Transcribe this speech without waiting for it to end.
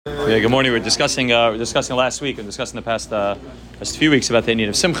Yeah, good morning. We're discussing last week and discussing the past few weeks about the Indian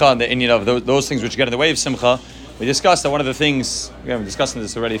of Simcha and the Indian of those things which get in the way of Simcha. We discussed that one of the things, we've been discussing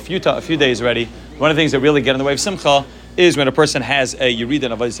this already a few days already, one of the things that really get in the way of Simcha is when a person has a Yerida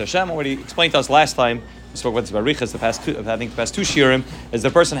in Avodah Hashem. What he explained to us last time, we spoke about this about Riches the past two shiurim, is the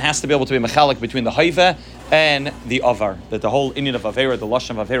person has to be able to be mechalik between the Haiva and the Avar. That the whole Indian of Avera, the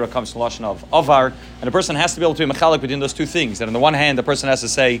Lashon of Avera comes from the Lashon of Avar, and a person has to be able to be mechalik between those two things. That on the one hand, the person has to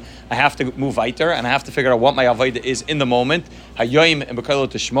say, I have to move weiter, and I have to figure out what my Avodah is in the moment. Hayoim and B'Kailo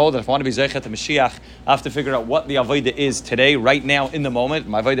Tishmo, that if I want to be Zeichet and Mashiach, I have to figure out what the Avodah is today, right now, in the moment.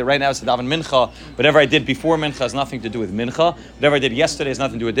 My Avodah right now is to daven Mincha. Whatever I did before Mincha has nothing to do with Mincha. Whatever I did yesterday has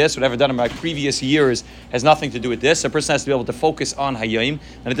nothing to do with this. Whatever I've done in my previous years has nothing to do with this. A person has to be able to focus on Hayoim.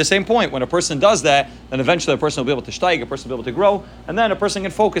 And at the same point, when a person does that, then eventually a person will be able to steig, a person will be able to grow, and then a person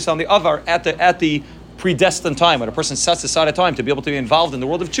can focus on the Avar at the predestined time. When a person sets aside a time to be able to be involved in the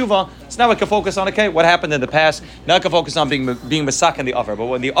world of tshuva, so now I can focus on, okay, what happened in the past. Now I can focus on being masak in the Avar. But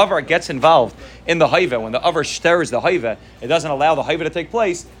when the Avar gets involved in the Haiva, when the Avar stirs the Haiva, it doesn't allow the Haiva to take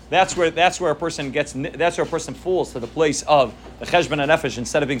place. That's where a person falls to the place of the cheshbon and nefesh.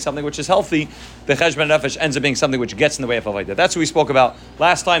 Instead of being something which is healthy, the cheshbon and nefesh ends up being something which gets in the way of Avodah. That's what we spoke about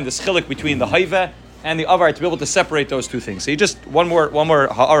last time, the chilik between the Haiva and the Avar, to be able to separate those two things. So you just one more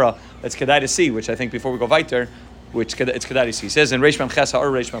ha'ara that's kedai to see, which I think before we go weiter, which it's kedai to see. It says in Reish Mem Ches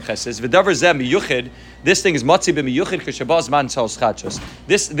ha'ara Reish Mem Ches says v'davar zeh miyuchid. This thing is matzi b'miyuchid k'shabaz man tzal schachos.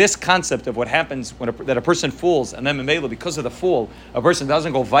 This concept of what happens that a person falls, and then memela, because of the fall, a person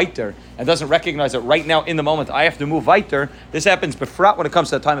doesn't go weiter and doesn't recognize that right now in the moment I have to move weiter. This happens befrat when it comes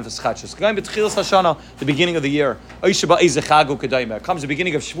to the time of the schachos. Going b'tchilas hashana, the beginning of the year. It comes the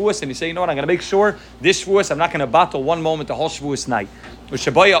beginning of Shavuos, and you say, you know what, I'm going to make sure this Shavuos I'm not going to battle one moment the whole Shavuos night. Oh, I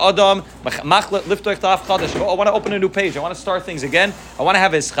want to open a new page. I want to start things again. I want to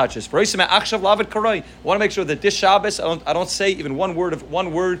have his chachas. I want to make sure that this Shabbos I don't say even one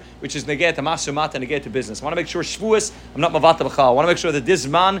word which is negate to masumat and negate to business. I want to make sure Shavuos I'm not mavata b'chal. I want to make sure that this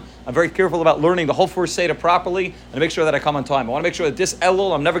man I'm very careful about learning the whole first Seder properly and make sure that I come on time. I want to make sure that this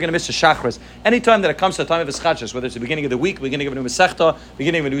Elul I'm never going to miss a shachris. Anytime that it comes to the time of his chachas, whether it's the beginning of the week, beginning of a new Masechta,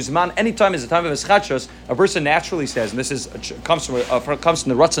 beginning of a new Zman, anytime is the time of his chachas, a person naturally says, and this comes from the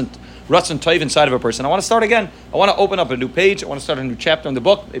Ratzon Tov inside of a person, I want to start again. I want to open up a new page. I want to start a new chapter in the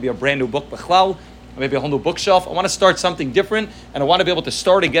book, maybe a brand new book, Bechlal, maybe a whole new bookshelf. I want to start something different, and I want to be able to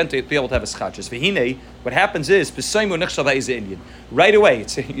start again to be able to have a schachas. V'hinei, what happens is, Indian. Right away, you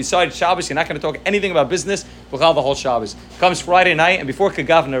decide Shabbos, you're not going to talk anything about business, the whole Shabbos. Comes Friday night, and before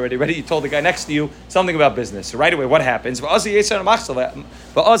Kagavna already, you told the guy next to you something about business. So right away, what happens? The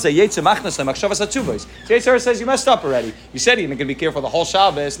Yetzer says, you messed up already. You said you're going to be careful the whole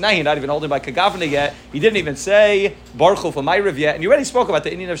Shabbos. Now you're not even holding by Kagavna yet. You didn't even say Baruch Hu for Ma'ariv yet, and you already spoke about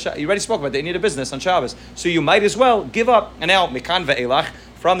the Indian of business on Shabbos. So you might as well give up. And now, Mikan ve'elach,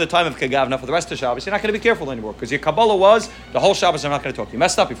 from the time of Kagavna for the rest of Shabbos, you're not going to be careful anymore because your Kabbalah was the whole Shabbos I'm not going to talk. You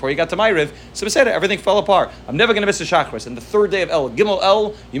messed up before you got to Ma'ariv, so everything fell apart. I'm never going to miss a Shachris. And the third day of El, Gimel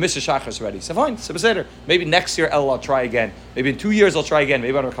El, you missed a Shachris already. So fine, so maybe next year El I'll try again. Maybe in 2 years I'll try again.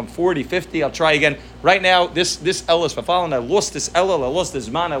 Maybe I'll become 40, 50, I'll try again. Right now, this El is Fafalin. I lost this El, I lost this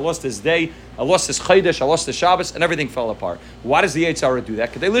Man, I lost this day, I lost this Chaydesh, I lost this Shabbos, and everything fell apart. Why does the Yetzer Hara do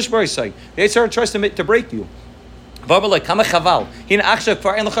that? Because the Yetzer Hara tries to break you. You don't have shleimus.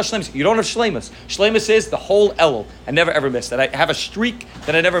 Shleimus is the whole Elul. I never ever miss that. I have a streak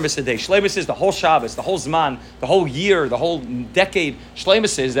that I never miss a day. Shleimus is the whole Shabbos, the whole Zman, the whole year, the whole decade.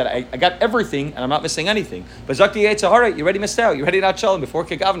 Shleimus is that I got everything and I'm not missing anything. But Zakti Yetzer Hara, you already missed out. You already not shalom before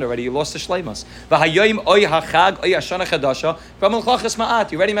Kegavna already. You lost the Shleimus.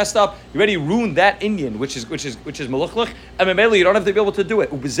 You already messed up. You already ruined that Indian, which is Meluchlich. And Memele, you don't have to be able to do it.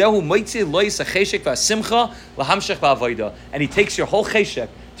 And he takes your whole cheshek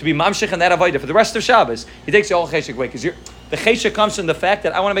to be mamshech in that avodah for the rest of Shabbos. He takes your whole cheshek away because the cheshek comes from the fact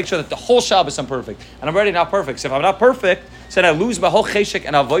that I want to make sure that the whole Shabbos I'm perfect, and I'm already not perfect. So if I'm not perfect, then I lose my whole cheshek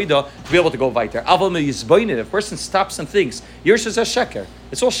and avodah to be able to go weiter. If a person stops and thinks, Yersh is a sheker.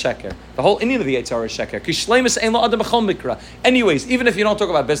 It's all sheker. The whole Indian of the Yetzer Hara is sheker. Anyways, even if you don't talk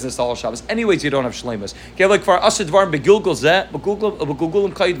about business the whole Shabbos, anyways you don't have shleimus. Okay, like for asidvar begulgul zeh,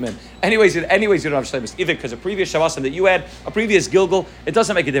 begugulim kaidmin. Anyways you don't have shleimus. Even because a previous Shabbos that you had, a previous gilgul, it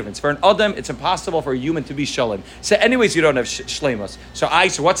doesn't make a difference. For an adam, it's impossible for a human to be shalom. So anyways you don't have shleimus. So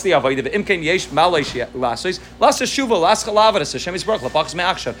what's the avodah? Imken yesh maleish lasos lasas shuva las chalavedas Hashem is baruch lapachs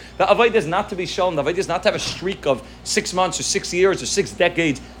me'achshav. The avodah is not to be shalom. The avodah is not to have a streak of 6 months or 6 years or 6 decades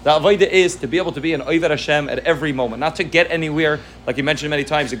gates. The avodah is to be able to be an Oved Hashem at every moment, not to get anywhere, like you mentioned many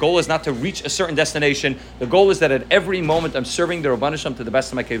times. The goal is not to reach a certain destination. The goal is that at every moment I'm serving the Rabban Hashem to the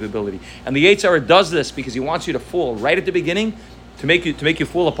best of my capability. And the Yetzer Hara does this because he wants you to fall right at the beginning, to make you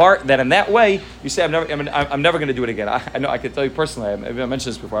fall apart. That in that way you say, I'm never going to do it again. I know I can tell you personally. I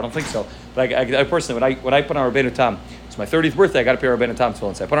mentioned this before. I don't think so, but I personally, when I put on Rabbeinu Tam, it's my 30th birthday. I got to pay Rabbeinu Tam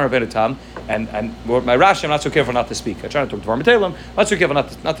tefillin. So I put on Rabbeinu Tam, and with my Rashi, I'm not so careful not to speak. I try to talk to Dvar Matelim. I'm not so careful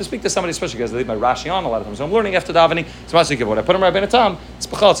not to speak to somebody, especially because I leave my Rashi on a lot of times. So I'm learning after davening. So I'm not so careful. When I put on Rabbeinu Tam, it's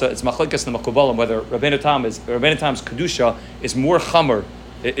b'chal. It's machlekes and makubalim whether Rabbeinu Tam's kedusha is more chamer.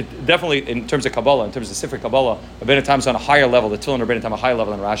 It definitely, in terms of Kabbalah, in terms of Sifrei Kabbalah, Rabbeinu Tam is on a higher level, the Tefillin Rabbeinu Tam a higher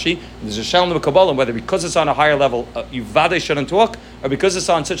level than Rashi. And there's a shalom of Kabbalah, whether because it's on a higher level, you vade shouldn't talk, or because it's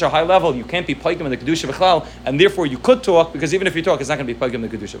on such a high level, you can't be paigim in the Kedusha B'chlal, and therefore you could talk, because even if you talk, it's not going to be paigim in the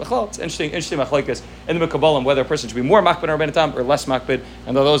Kedusha B'chlal. It's interesting machlekes in the Kabbalah, whether a person should be more makbid on Rabbeinu Tam or less makbid,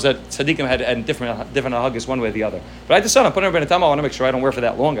 and those that tzaddikim had different haggis one way or the other. But I decided I'm putting Rabbeinu Tam, I want to make sure I don't wear for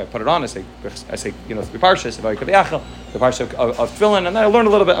that long. I put it on, I say, three parshas, if I could be achel, the parsha of tefillin, and then I learned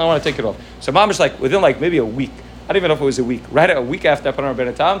a little bit, and I want to take it off. So mamish within maybe a week. I don't even know if it was a week. Right a week after I put on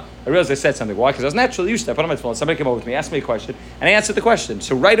Rabbeinu Tam, I realized I said something. Why? Because I was naturally used to it. I put on my phone. Somebody came over to me, asked me a question, and I answered the question.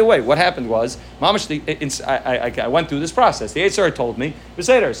 So right away, what happened was, mamish, I went through this process. The Yetzer Hara told me,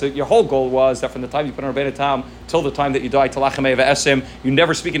 so your whole goal was that from the time you put on Rabbeinu Tam till the time that you die, Talachem Eva Esim, you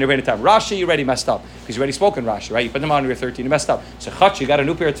never speak in Rabbeinu Tam. Rashi, you already messed up because you already spoke in Rashi, right? You put them on when you're 13, you messed up. So Chach, you got a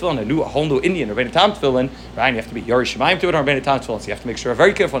new pair of tefillin, a whole new Indian Rabbeinu Tam tefillin, right? And you have to be Yorish Shemaim to it on Rabbeinu Tam tefillin. So you have to make sure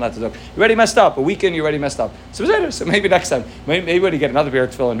very careful not to do. You already messed up. A weekend, you already messed up. So maybe next time, maybe when you get another pair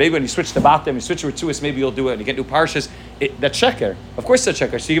of tefillin, maybe when you switch to Batim, you switch to Ritzuis, maybe you'll do it, and you get new parshas. That's sheker. Of course, that's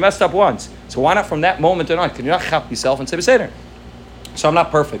sheker. So you messed up once. So why not from that moment on? Can you not chap yourself and say Beseder? So I'm not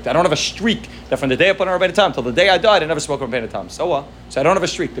perfect. I don't have a streak that from the day I put on Rabbeinu Tam till the day I died, I never spoke on Rabbeinu Tam. So what? So I don't have a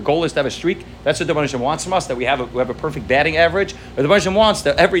streak. The goal is to have a streak. That's what the Avodah wants from us, that we have a perfect batting average. Or the Avodah wants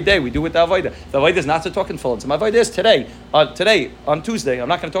that every day we do with the Avodah. The Avodah is not to talk in tefillin. So my Avodah is today, on Tuesday, I'm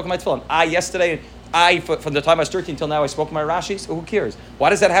not going to talk in my tefillin. Yesterday, from the time I was 13 till now, I spoke in my Rashi, so who cares? Why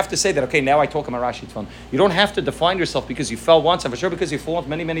does that have to say that, okay, now I talk in my Rashi tefillin? You don't have to define yourself because you fell once, and for sure because you fall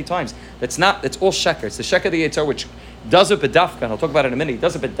many, many times. That's all sheker. It's the sheker of the Yetzer Hara, which does a bedafka, and I'll talk about it in a minute. He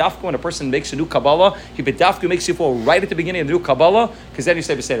does a bedafka when a person makes a new Kabbalah. He bedafka makes you fall right at the beginning of the new Kabbalah, because then you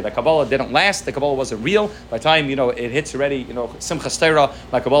say, that Kabbalah didn't last, the Kabbalah wasn't real. By the time, it hits already, Simcha Steira,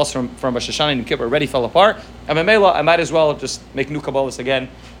 my Kabbalahs from Rosh Hashanah and Kippur already fell apart. And Mamela, I might as well just make new Kabbalahs again.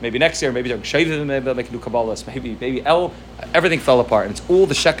 Maybe next year, maybe maybe I'll make new Kabbalahs, maybe everything fell apart. And it's all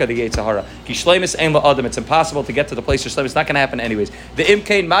the Sheka, the Yetzer Hara. Kishleimus ein la'adam. It's impossible to get to the place of Shleimus. It's not going to happen anyways. The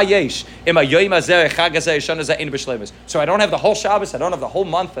imkein ma yesh, im hayoyim hazeh, chag hazeh, yishon hazeh, ein b'shleimus. So I don't have the whole Shabbos, I don't have the whole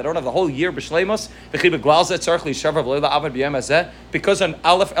month, I don't have the whole year b'shleimus. V'chi b'glal zeh tzarech li'shavar v'lo la'avad b'yom hazeh. Because on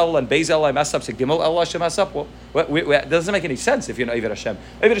Aleph El and Beis El I mess up, so Gimel El Hashem mess up. Well, it doesn't make any sense if you know Oved Hashem.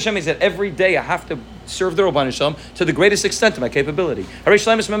 Oved Hashem means that every day I have to serve the Rabban Hashem to the greatest extent of my capability. Harei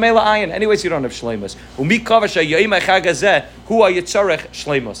shleimus mamela ayin. Anyways, you don't have shleimus. Who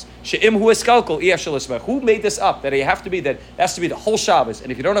made this up? That it has to be the whole Shabbos.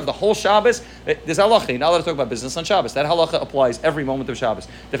 And if you don't have the whole Shabbos, there's halacha. You're not allowed to talk about business on Shabbos. That halacha applies every moment of Shabbos.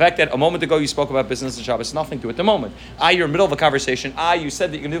 The fact that a moment ago you spoke about business on Shabbos has nothing to do with the moment. You're in the middle of a conversation. You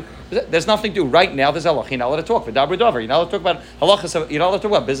said that you can do. There's nothing to do. Right now, there's halacha. You're not allowed to talk. V'dabru davar. You're not allowed to talk about halacha. You're not allowed to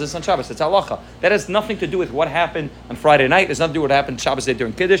talk about business on Shabbos. It's halacha. That has nothing to do with what happened on Friday night. It has nothing to do with what happened Shabbos day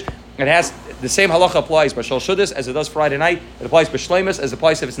during Kiddush. It has the same halacha applies by Shal Shuddis as it does Friday night. It applies by Shleimus as it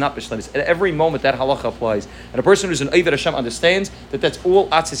applies if it's not by Shleimus. At every moment that halacha applies. And a person who's an Oved Hashem understands that that's all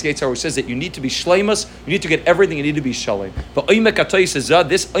Atzis Yetzer Hara, which says that you need to be Shleimus, you need to get everything, you need to be Shalem. But Oymek Atoyis is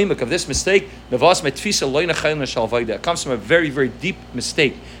this Oymek of this mistake, Nevas Metfisa Loina Chayim Shalvaida. It comes from a very, very deep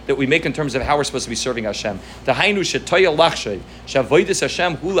mistake that we make in terms of how we're supposed to be serving Hashem. Tahainu Shetoya Lachshav, Shavoidis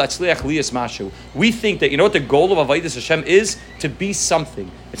Hashem Hu Latzliach Liyas Mashu. We think that, what the goal of Avodas Hashem is? To be something.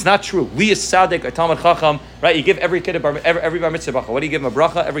 It's not true. Liyas Tzaddik, a Talmud Chacham, right? You give every kid every bar mitzvah bracha. What do you give him a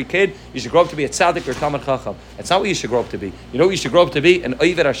bracha? Every kid, you should grow up to be a tzaddik or a Talmud Chacham. That's not what you should grow up to be. You know what you should grow up to be? An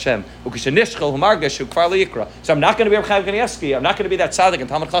Oved Hashem. So I'm not going to be a Chayav Kanievsky. I'm not going to be that tzaddik and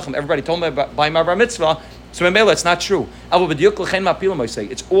Talmud Chacham. Everybody told me by my bar mitzvah. So Mamela, it's not true.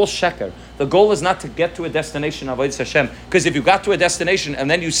 It's all sheker. The goal is not to get to a destination of Avodas Hashem. Because if you got to a destination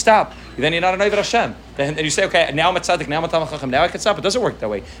and then you stop, then you're not an Oved Hashem. Then you say, okay, now I'm a tzaddik, now I'm a Talmud Chacham, now I can stop. It doesn't work that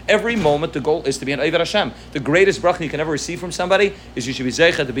way. Every moment the goal is to be an Oved Hashem. The greatest bracha you can ever receive from somebody is you should be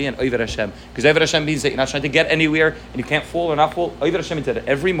zeicha to be an Oved Hashem. Because Oved Hashem means that you're not trying to get anywhere and you can't fall or not fall. Oved Hashem means that at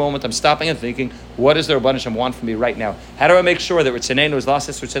every moment I'm stopping and thinking, what does the Rabban Hashem want from me right now? How do I make sure that Ritzaneinu is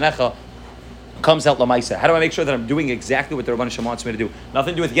lasses Ritzanecha? comes out lamaisa. How do I make sure that I'm doing exactly what the Rebbeinu Shem wants me to do?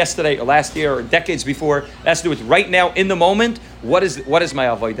 Nothing to do with yesterday or last year or decades before. It has to do with right now, in the moment. What is my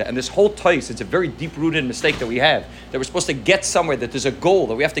avodah? And this whole tais, it's a very deep-rooted mistake that we have. That we're supposed to get somewhere, that there's a goal,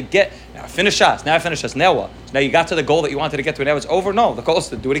 that we have to get. Now I finish Shas, now I finish Shas, now what? So now you got to the goal that you wanted to get to, and now it's over? No, the goal is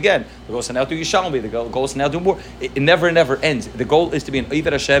to do it again. The goal is to now do Yishalmi, the goal is to now do more. It never ends. The goal is to be an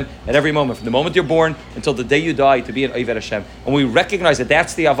Oved Hashem at every moment, from the moment you're born until the day you die, to be an Oved Hashem. And we recognize that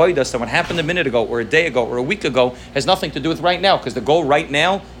that's the avodah, so what happened a minute ago, or a day ago, or a week ago, has nothing to do with right now, because the goal right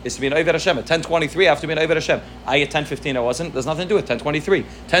now is to be an Oved Hashem. At 10:23, I have to be an Oved Hashem. At 10:15, I wasn't. There's nothing to do with 10:23.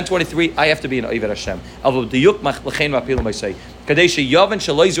 10:23, I have to be an Oved Hashem.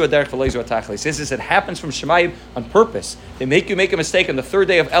 Since it happens from Shemayim on purpose, they make you make a mistake on the third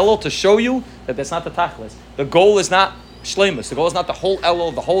day of Elul to show you that that's not the tachlis. The goal is not shleimus. The goal is not the whole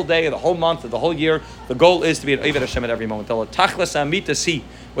Elul, the whole day, the whole month, or the whole year. The goal is to be an Oved Hashem at every moment. What's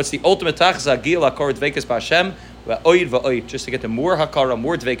the ultimate tachlis? Just to get the more hakara,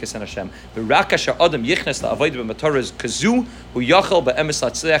 more dveikus in Hashem. The rakasha adam yichnes la avodah b'mataras kazu hu yachal be'emes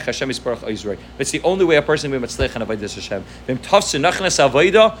latzleach Hashem yisparach oizrei. It's the only way a person can be matzleach and avodah Hashem. V'im tafsu nachnes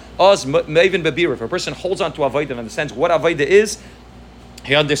avodah az meivin bebira. If a person holds on to avodah and understands what avodah is,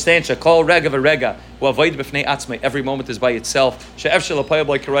 he understands shakol rega v'rega. Avoid b'fnei atzmei. Every moment is by itself. She'ef shelapayah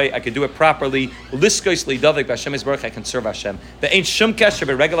b'lei karei. I can do it properly. Liskois lidavik b'Hashem Yisbarach. I can serve Hashem. Ve'ein shum kesher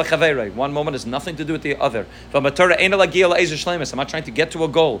b'rega l'chaverei. One moment has nothing to do with the other. V'matorah ein alagia la'ezer shleimus. I'm not trying to get to a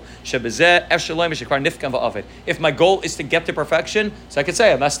goal. Shebezeh ef shleim shekvar nifkan v'avid. If my goal is to get to perfection, so I could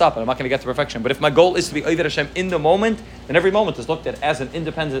say I messed up and I'm not going to get to perfection. But if my goal is to be Oved Hashem in the moment, then every moment is looked at as an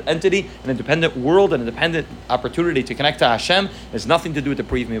independent entity, an independent world, an independent opportunity to connect to Hashem. It has nothing to do with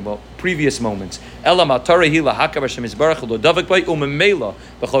the previous moments. Every moment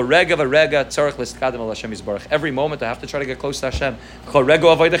I have to try to get close to Hashem.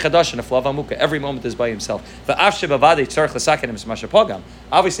 Every moment is by himself.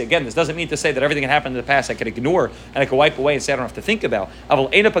 Obviously, again, this doesn't mean to say that everything that happened in the past I could ignore and I could wipe away and say I don't have to think about.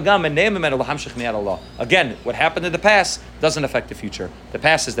 Again, what happened in the past doesn't affect the future. The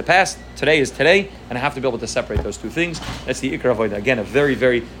past is the past, today is today, and I have to be able to separate those two things. That's the Ikar Avodah. Again, a very,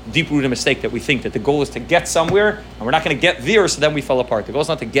 very deep-rooted mistake that we think that the goal is to get somewhere, and we're not going to get there, so then we fell apart. The goal is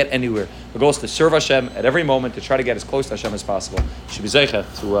not to get anywhere. The goal is to serve Hashem at every moment, to try to get as close to Hashem as possible. You should be zeicha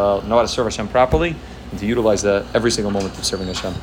to know how to serve Hashem properly, and to utilize every single moment of serving Hashem.